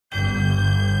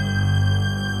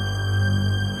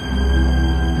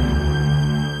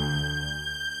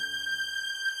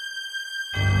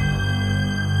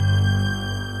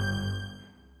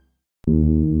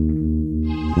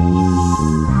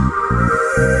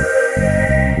And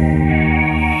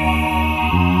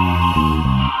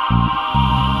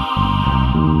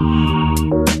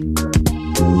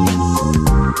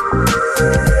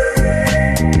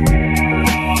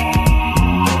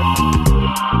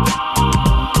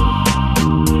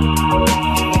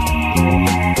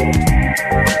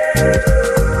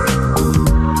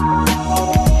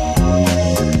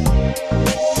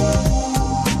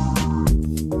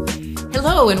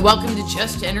welcome to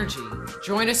Just Energy.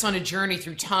 Join us on a journey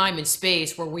through time and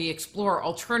space where we explore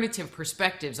alternative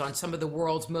perspectives on some of the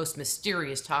world's most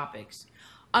mysterious topics.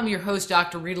 I'm your host,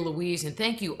 Dr. Rita Louise, and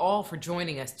thank you all for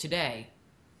joining us today.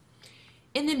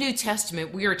 In the New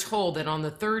Testament, we are told that on the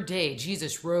third day,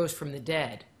 Jesus rose from the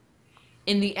dead.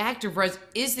 Is the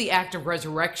act of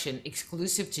resurrection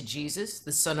exclusive to Jesus,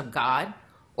 the Son of God?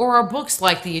 Or are books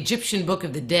like the Egyptian Book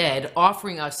of the Dead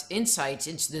offering us insights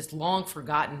into this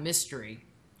long-forgotten mystery?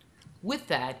 With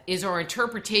that, is our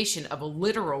interpretation of a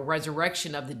literal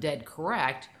resurrection of the dead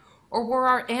correct, or were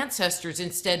our ancestors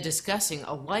instead discussing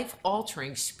a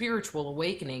life-altering spiritual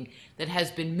awakening that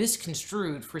has been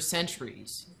misconstrued for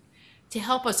centuries? To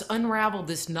help us unravel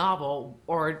this novel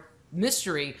or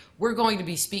mystery, we're going to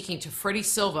be speaking to Freddy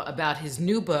Silva about his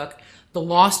new book, The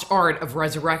Lost Art of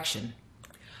Resurrection.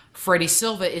 Freddy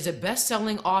Silva is a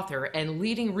best-selling author and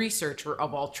leading researcher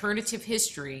of alternative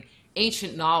history,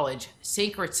 ancient knowledge,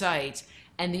 sacred sites,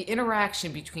 and the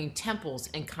interaction between temples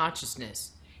and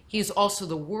consciousness. He is also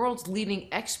the world's leading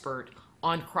expert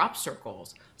on crop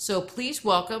circles. So please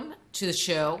welcome to the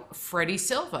show, Freddy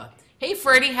Silva. Hey,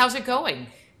 Freddy, how's it going?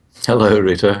 Hello,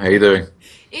 Rita. How you doing?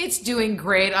 It's doing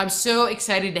great. I'm so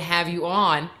excited to have you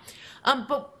on.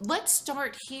 But let's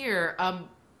start here.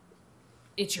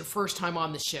 It's your first time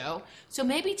on the show. So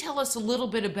maybe tell us a little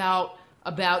bit about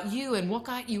you and what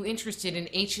got you interested in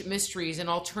ancient mysteries and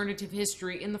alternative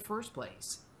history in the first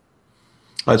place.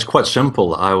 It's quite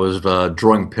simple. I was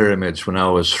drawing pyramids when I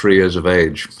was 3 years of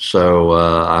age. So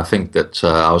I think that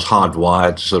I was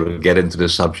hardwired to sort of get into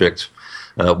this subject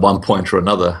at one point or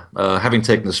another, having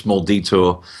taken a small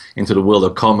detour into the world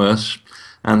of commerce.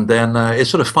 And then it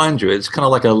sort of finds you. It's kind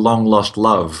of like a long-lost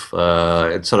love.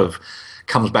 It sort of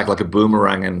comes back like a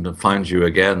boomerang and finds you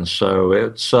again. So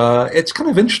it's kind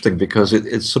of interesting because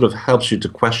it sort of helps you to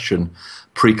question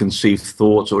preconceived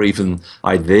thoughts or even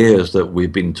ideas that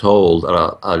we've been told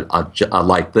are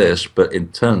like this. But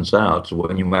it turns out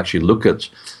when you actually look at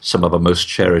some of our most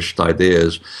cherished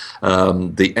ideas,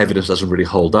 the evidence doesn't really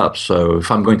hold up. So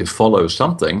if I'm going to follow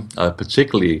something,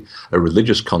 particularly a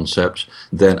religious concept,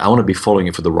 then I want to be following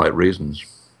it for the right reasons.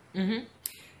 Mm-hmm.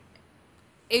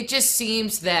 It just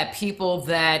seems that people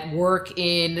that work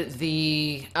in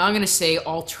the, I'm going to say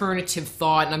alternative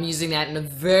thought, and I'm using that in a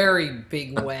very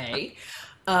big way,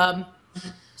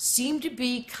 seem to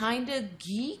be kind of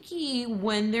geeky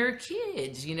when they're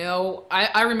kids. You know,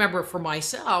 I remember for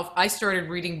myself, I started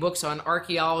reading books on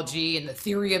archaeology and the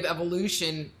theory of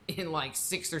evolution in like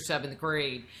 6th or 7th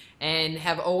grade, and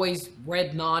have always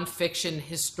read nonfiction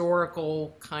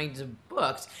historical kinds of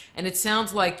books. And it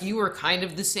sounds like you were kind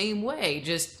of the same way,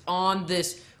 just on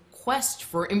this quest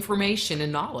for information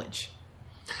and knowledge.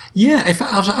 Yeah, in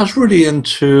fact, I was really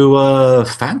into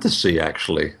fantasy,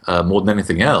 actually, more than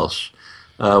anything else.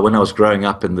 When I was growing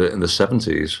up in the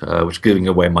 70s, which is giving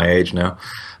away my age now,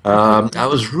 I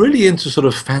was really into sort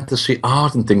of fantasy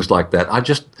art and things like that.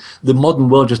 The modern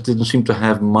world just didn't seem to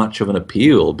have much of an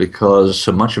appeal because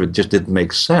so much of it just didn't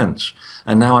make sense.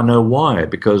 And now I know why,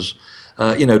 because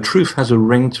truth has a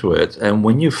ring to it. And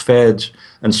when you fed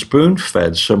and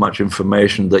spoon-fed so much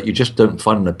information that you just don't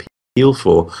find an appeal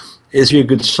for, is a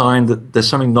good sign that there's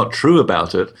something not true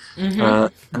about it.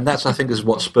 Mm-hmm. And that's, I think, is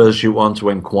what spurs you on to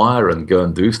inquire and go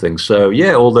and do things. So,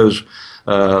 yeah, all those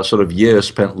sort of years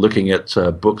spent looking at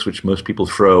books which most people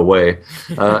throw away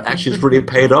actually has really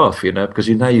paid off, because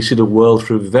now you see the world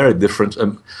through very different,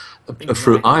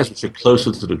 through eyes which are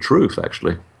closer to the truth,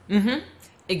 actually. Mm-hmm.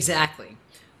 Exactly.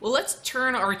 Well, let's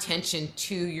turn our attention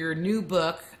to your new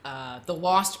book, The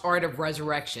Lost Art of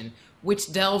Resurrection,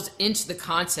 which delves into the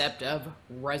concept of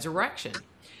resurrection.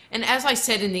 And as I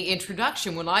said in the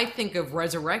introduction, when I think of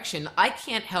resurrection, I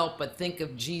can't help but think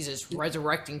of Jesus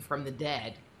resurrecting from the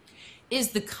dead. Is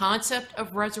the concept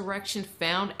of resurrection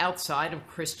found outside of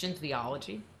Christian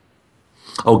theology?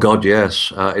 Oh, God,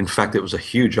 yes. In fact, it was a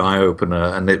huge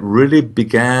eye-opener, and it really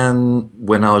began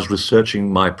when I was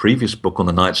researching my previous book on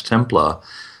the Knights Templar.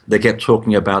 They kept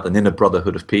talking about an inner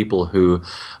brotherhood of people who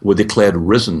were declared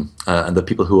risen, and the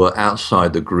people who were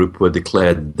outside the group were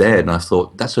declared dead. And I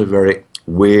thought, that's a very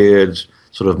weird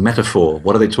sort of metaphor.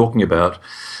 What are they talking about?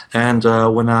 And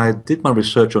when I did my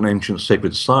research on ancient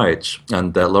sacred sites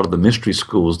and a lot of the mystery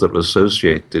schools that were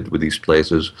associated with these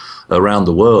places around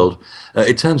the world,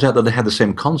 it turns out that they had the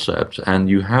same concept. And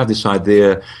you have this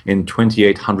idea in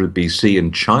 2800 BC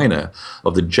in China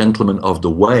of the gentlemen of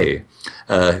the way,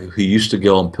 who used to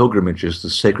go on pilgrimages to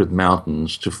sacred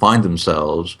mountains to find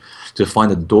themselves, to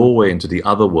find a doorway into the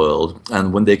other world.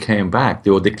 And when they came back,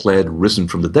 they were declared risen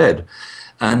from the dead.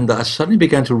 And I suddenly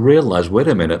began to realize, wait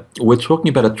a minute, we're talking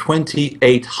about a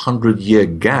 2,800-year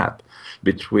gap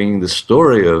between the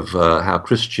story of how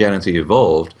Christianity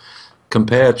evolved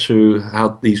compared to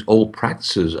how these old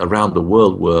practices around the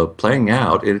world were playing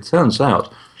out. It turns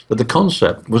out that the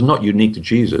concept was not unique to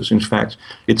Jesus. In fact,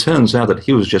 it turns out that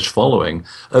he was just following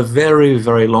a very,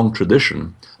 very long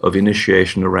tradition of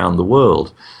initiation around the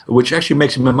world, which actually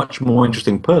makes him a much more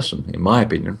interesting person, in my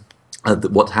opinion.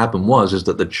 What happened is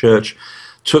that the church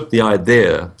took the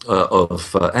idea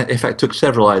in fact, took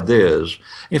several ideas.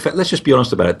 In fact, let's just be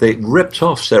honest about it. They ripped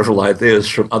off several ideas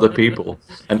from other people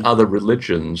and other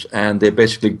religions, and they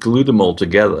basically glued them all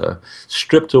together,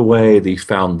 stripped away the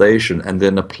foundation, and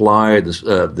then applied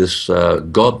this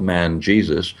God-man,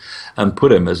 Jesus, and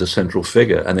put him as a central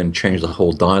figure, and then changed the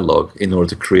whole dialogue in order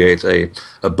to create a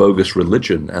bogus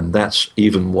religion. And that's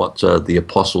even what the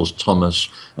apostles Thomas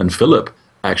and Philip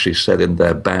actually said in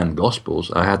their banned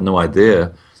gospels. I had no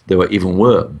idea there even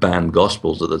were banned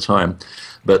gospels at the time.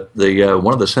 But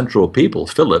one of the central people,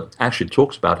 Philip, actually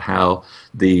talks about how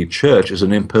the church is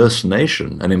an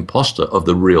impersonation, an imposter of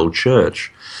the real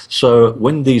church. So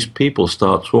when these people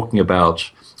start talking about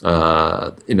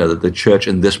the church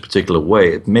in this particular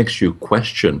way, it makes you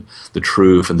question the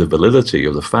truth and the validity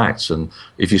of the facts. And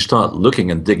if you start looking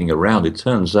and digging around, it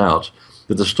turns out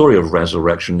that the story of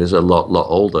resurrection is a lot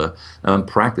older and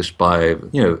practiced by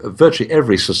virtually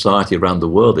every society around the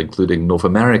world, including North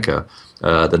America.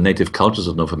 The native cultures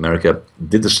of North America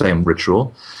did the same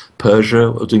ritual.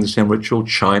 Persia was doing the same ritual,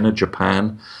 China,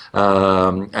 Japan.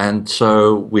 And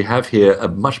so we have here a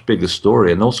much bigger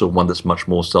story, and also one that's much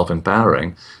more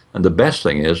self-empowering. And the best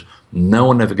thing is, no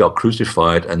one ever got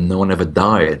crucified and no one ever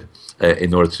died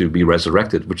in order to be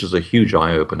resurrected, which is a huge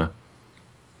eye-opener.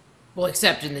 Well,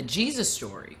 except in the Jesus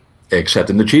story. Except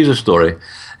in the Jesus story.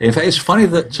 In fact, it's funny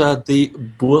that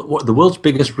the world's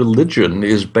biggest religion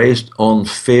is based on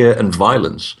fear and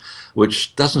violence,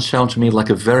 which doesn't sound to me like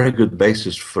a very good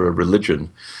basis for a religion.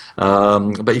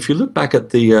 But if you look back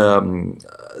at the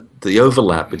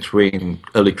overlap between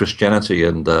early Christianity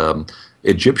and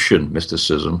Egyptian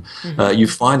mysticism, you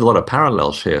find a lot of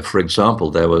parallels here. For example,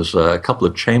 there was a couple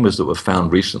of chambers that were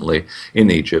found recently in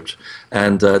Egypt,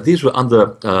 and these were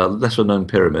under lesser-known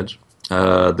pyramids. They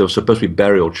were supposed to be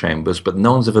burial chambers, but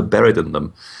no one's ever buried in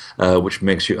them, which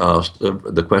makes you ask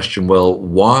the question, well,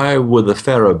 why would the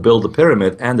pharaoh build a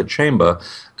pyramid and a chamber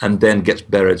and then gets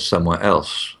buried somewhere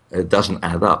else? It doesn't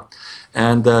add up.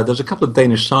 And there's a couple of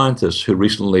Danish scientists who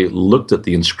recently looked at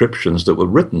the inscriptions that were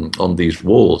written on these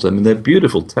walls. I mean, they're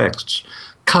beautiful texts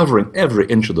covering every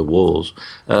inch of the walls,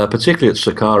 particularly at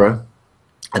Saqqara.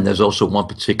 And there's also one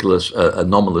particular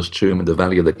anomalous tomb in the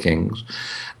Valley of the Kings.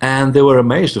 And they were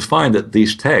amazed to find that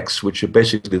these texts, which are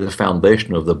basically the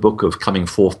foundation of the Book of Coming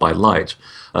Forth by Light,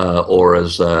 or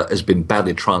as has been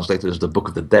badly translated as the Book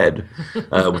of the Dead,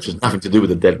 which has nothing to do with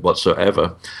the dead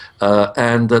whatsoever.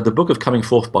 And the Book of Coming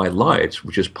Forth by Light,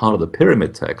 which is part of the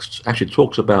pyramid texts, actually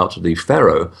talks about the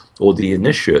pharaoh or the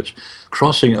initiate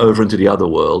crossing over into the other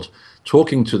world,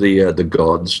 talking to the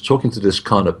gods, talking to this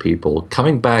kind of people,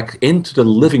 coming back into the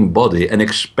living body and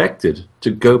expected to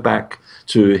go back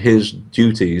to his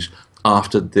duties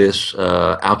after this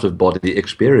out-of-body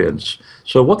experience.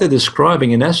 So what they're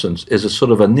describing, in essence, is a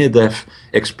sort of a near-death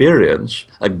experience,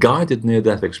 a guided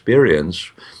near-death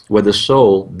experience, where the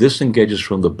soul disengages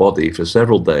from the body for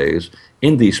several days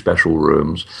in these special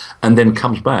rooms, and then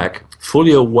comes back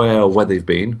fully aware of where they've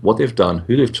been, what they've done,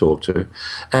 who they've talked to.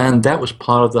 And that was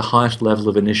part of the highest level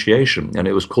of initiation, and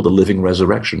it was called a living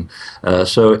resurrection.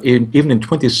 So even in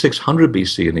 2600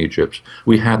 BC in Egypt,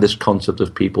 we had this concept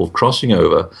of people crossing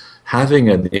over, having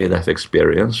a near-death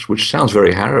experience, which sounds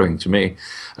very harrowing to me,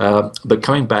 but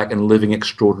coming back and living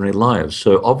extraordinary lives.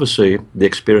 So obviously the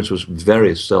experience was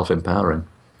very self-empowering.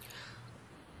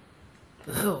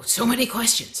 Oh, so many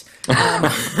questions.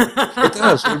 It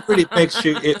does. It really makes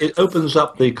you, it opens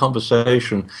up the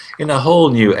conversation in a whole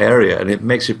new area, and it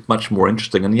makes it much more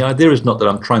interesting. And the idea is not that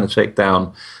I'm trying to take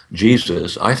down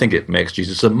Jesus. I think it makes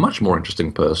Jesus a much more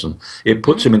interesting person. It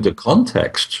puts him into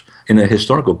context, in a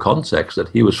historical context, that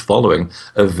he was following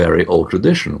a very old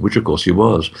tradition, which of course he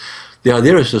was. The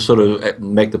idea is to sort of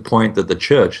make the point that the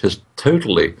church has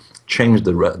totally changed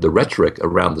the rhetoric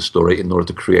around the story in order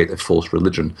to create a false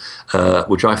religion,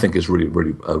 which I think is really,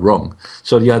 really wrong.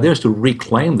 So the idea is to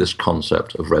reclaim this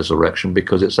concept of resurrection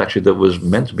because it's actually that was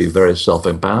meant to be very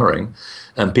self-empowering.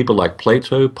 And people like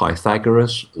Plato,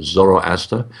 Pythagoras,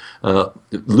 Zoroaster,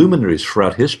 luminaries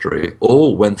throughout history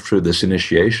all went through this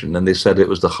initiation, and they said it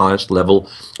was the highest level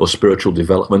of spiritual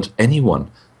development anyone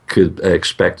could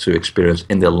expect to experience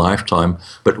in their lifetime,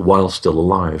 but while still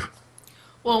alive.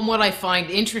 Well, and what I find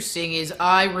interesting is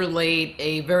I relate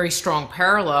a very strong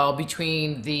parallel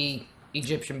between the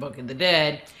Egyptian Book of the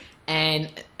Dead and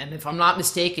if I'm not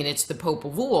mistaken, it's the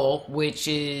Popol Vuh, which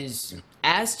is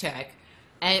Aztec,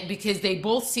 and because they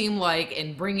both seem like,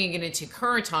 and bringing it into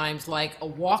current times, like a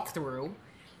walkthrough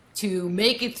to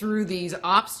make it through these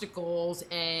obstacles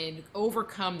and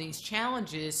overcome these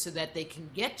challenges so that they can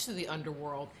get to the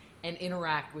underworld and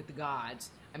interact with the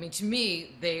gods. I mean, to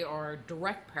me, they are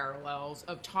direct parallels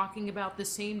of talking about the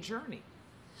same journey.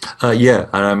 Yeah,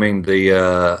 and I mean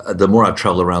the more I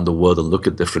travel around the world and look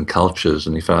at different cultures,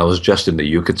 and if I was just in the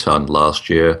Yucatan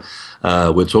last year,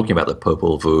 we're talking about the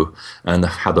Popol Vuh and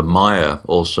how the Maya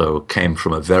also came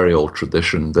from a very old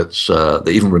tradition that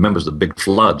even remembers the Big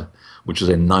Flood, which is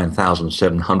in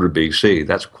 9,700 BC.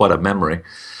 That's quite a memory.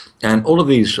 And all of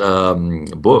these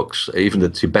books, even the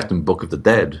Tibetan Book of the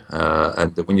Dead,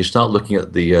 and when you start looking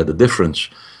at the different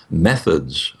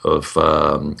methods of,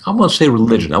 I want to say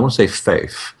religion, I want to say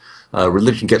faith.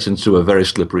 Religion gets into a very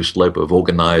slippery slope of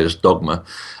organized dogma.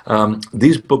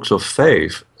 These books of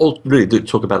faith all really do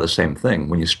talk about the same thing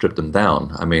when you strip them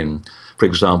down. I mean, for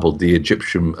example,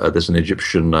 there's an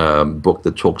Egyptian book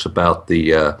that talks about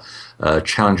the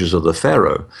challenges of the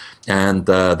pharaoh, and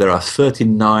there are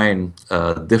 39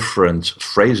 different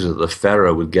phrases that the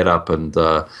pharaoh would get up and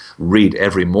read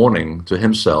every morning to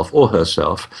himself or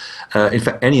herself. In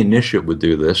fact, any initiate would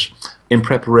do this in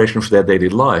preparation for their daily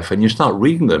life, and you start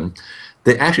reading them,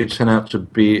 they actually turn out to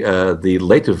be the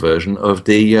later version of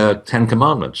the Ten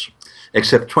Commandments,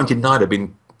 except 29 have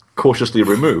been cautiously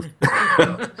removed.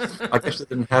 I guess they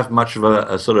didn't have much of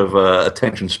a sort of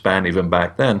attention span even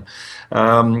back then.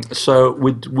 So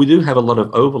we do have a lot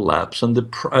of overlaps, and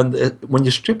when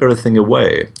you strip everything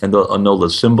away and all the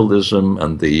symbolism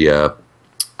and the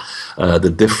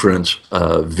different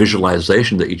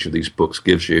visualization that each of these books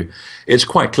gives you, it's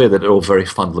quite clear that they're all very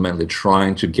fundamentally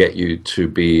trying to get you to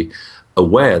be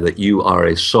aware that you are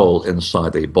a soul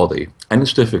inside a body, and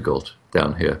it's difficult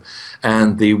down here.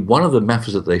 And one of the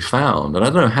methods that they found, and I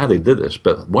don't know how they did this,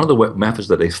 but one of the methods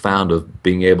that they found of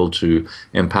being able to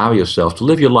empower yourself to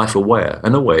live your life aware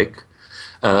and awake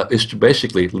is to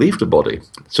basically leave the body.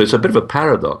 So it's a bit of a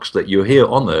paradox that you're here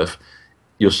on Earth,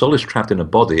 your soul is trapped in a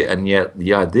body, and yet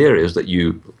the idea is that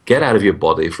you get out of your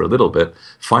body for a little bit,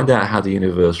 find out how the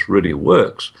universe really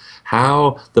works,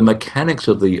 how the mechanics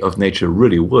of nature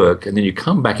really work, and then you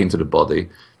come back into the body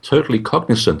totally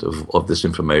cognizant of this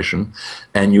information,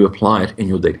 and you apply it in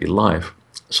your daily life.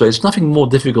 So it's nothing more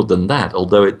difficult than that,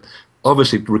 although it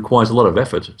obviously requires a lot of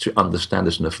effort to understand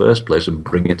this in the first place and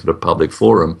bring it to the public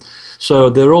forum.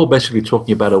 So they're all basically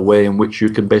talking about a way in which you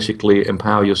can basically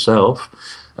empower yourself,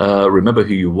 remember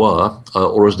who you are,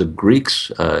 or as the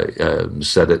Greeks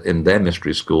said it in their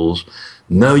mystery schools,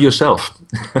 know yourself.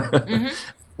 Mm-hmm.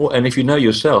 Well, and if you know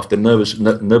yourself, then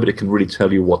nobody can really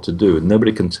tell you what to do, and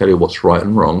nobody can tell you what's right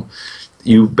and wrong.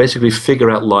 You basically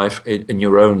figure out life in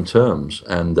your own terms,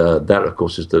 and that, of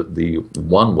course, is the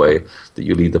one way that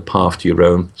you lead the path to your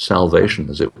own salvation,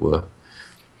 as it were.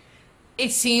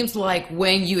 It seems like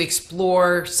when you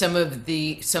explore some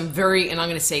very, and I'm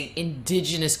going to say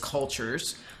indigenous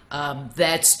cultures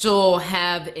that still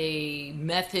have a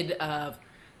method of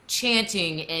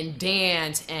chanting and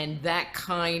dance and that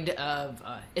kind of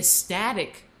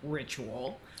ecstatic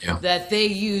ritual, Yeah. that they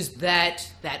use that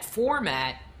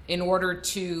format in order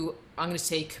to, I'm going to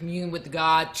say, commune with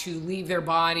God, to leave their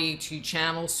body, to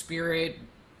channel spirit,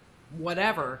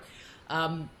 whatever.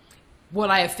 What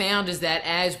I have found is that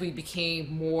as we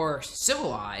became more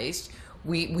civilized,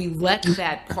 we let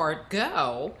that part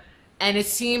go. And it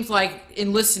seems like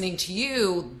in listening to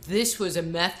you, this was a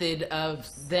method of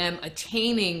them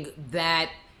attaining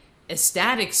that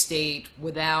ecstatic state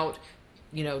without,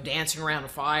 dancing around a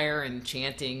fire and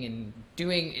chanting and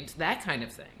doing that kind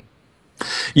of thing.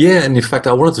 Yeah, and in fact,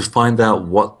 I wanted to find out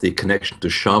what the connection to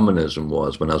shamanism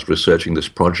was when I was researching this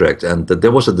project, and that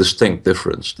there was a distinct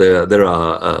difference. There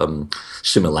are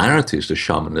similarities to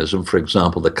shamanism. For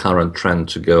example, the current trend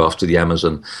to go off to the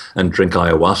Amazon and drink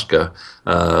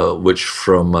ayahuasca, which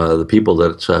from the people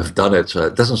that have done it,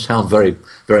 doesn't sound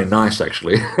very nice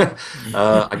actually.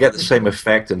 I get the same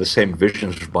effect and the same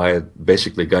visions by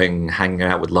basically going hanging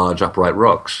out with large upright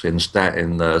rocks in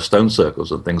stone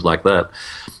circles and things like that.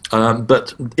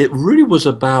 But it really was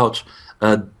about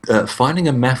finding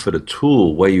a method, a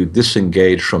tool where you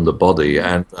disengage from the body,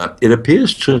 and it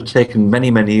appears to have taken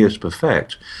many years to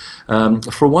perfect.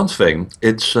 For one thing,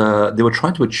 it's they were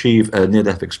trying to achieve a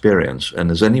near-death experience,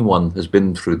 and as anyone has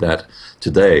been through that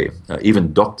today,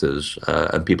 even doctors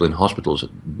and people in hospitals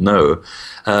know,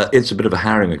 it's a bit of a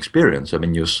harrowing experience. I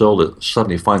mean, your soul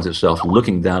suddenly finds itself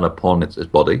looking down upon its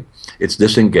body. It's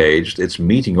disengaged. It's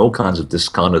meeting all kinds of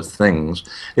discarnate things.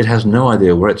 It has no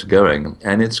idea where it's going,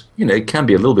 and it can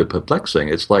be a little bit perplexing.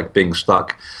 It's like being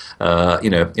stuck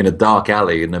in a dark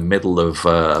alley in the middle of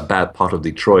a bad part of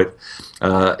Detroit,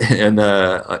 on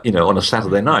a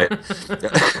Saturday night.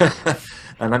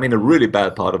 And I mean a really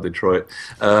bad part of Detroit.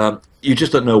 You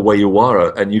just don't know where you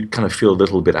are, and you kind of feel a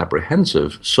little bit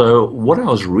apprehensive. So what I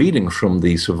was reading from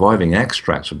the surviving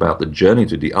extracts about the journey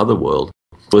to the other world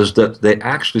was that they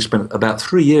actually spent about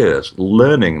 3 years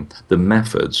learning the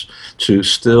methods to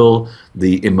still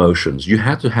the emotions. You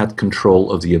had to have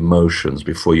control of the emotions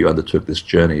before you undertook this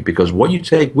journey, because what you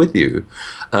take with you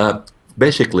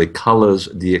basically colors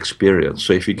the experience.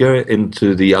 So if you go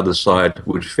into the other side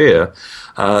with fear,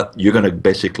 you're going to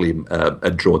basically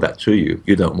draw that to you.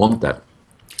 You don't want that.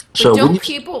 But So when don't you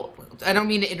people, I don't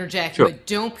mean to interject, sure. but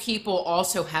don't people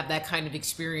also have that kind of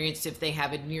experience if they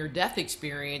have a near death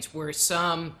experience where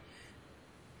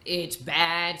it's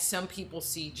bad, some people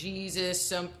see Jesus,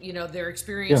 their Yeah.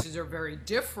 experiences are very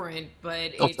different,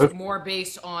 but Oh, it's more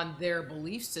based on their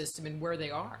belief system and where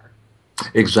they are.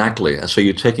 exactly. So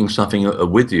you're taking something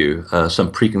with you,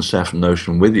 some preconceived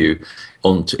notion with you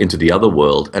into the other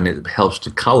world, and it helps to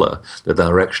color the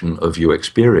direction of your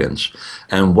experience.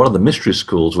 And one of the mystery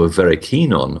schools were very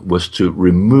keen on was to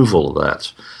remove all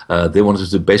that. They wanted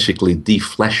to basically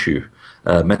deflesh you,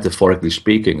 metaphorically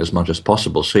speaking, as much as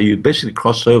possible. So you basically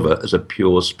cross over as a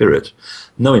pure spirit.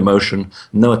 No emotion,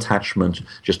 no attachment,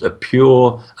 just a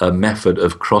pure method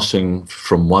of crossing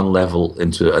from one level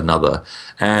into another.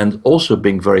 And also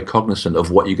being very cognizant of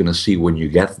what you're going to see when you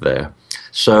get there.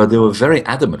 So they were very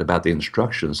adamant about the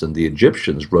instructions, and the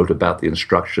Egyptians wrote about the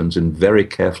instructions in very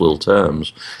careful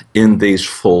terms in these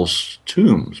false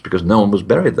tombs, because no one was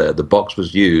buried there. The box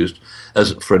was used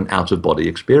as for an out-of-body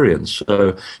experience.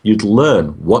 So you'd learn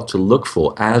what to look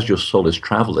for as your soul is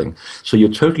traveling. So you're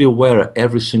totally aware at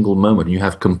every single moment. You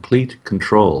have complete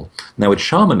control. Now, with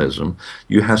shamanism,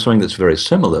 you have something that's very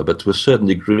similar, but to a certain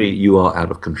degree, you are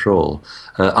out of control.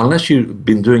 Unless you've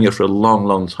been doing it for a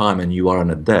long time and you are an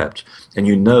adept and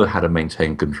you know how to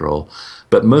maintain control.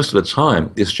 But most of the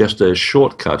time, it's just a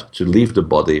shortcut to leave the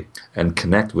body and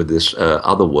connect with this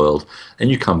other world.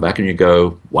 And you come back and you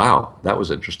go, wow, that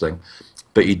was interesting.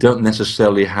 But you don't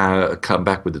necessarily come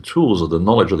back with the tools or the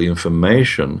knowledge or the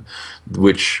information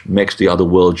which makes the other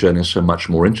world journey so much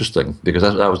more interesting. Because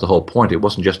that was the whole point. It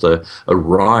wasn't just a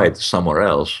ride somewhere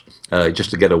else, just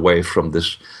to get away from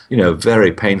this,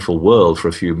 very painful world for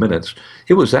a few minutes.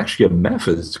 It was actually a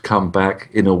method to come back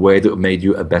in a way that made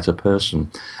you a better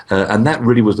person. And that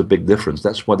really was the big difference.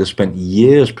 That's why they spent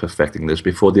years perfecting this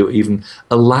before they were even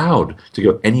allowed to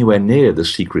go anywhere near the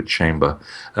secret chamber.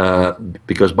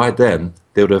 Because by then,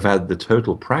 they would have had the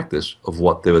total practice of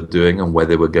what they were doing and where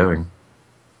they were going.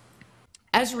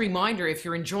 As a reminder, if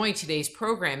you're enjoying today's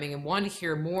programming and want to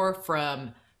hear more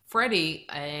from Freddie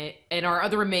and our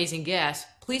other amazing guests,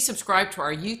 please subscribe to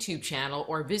our YouTube channel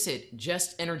or visit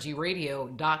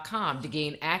justenergyradio.com to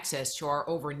gain access to our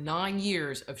over 9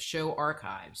 years of show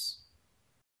archives.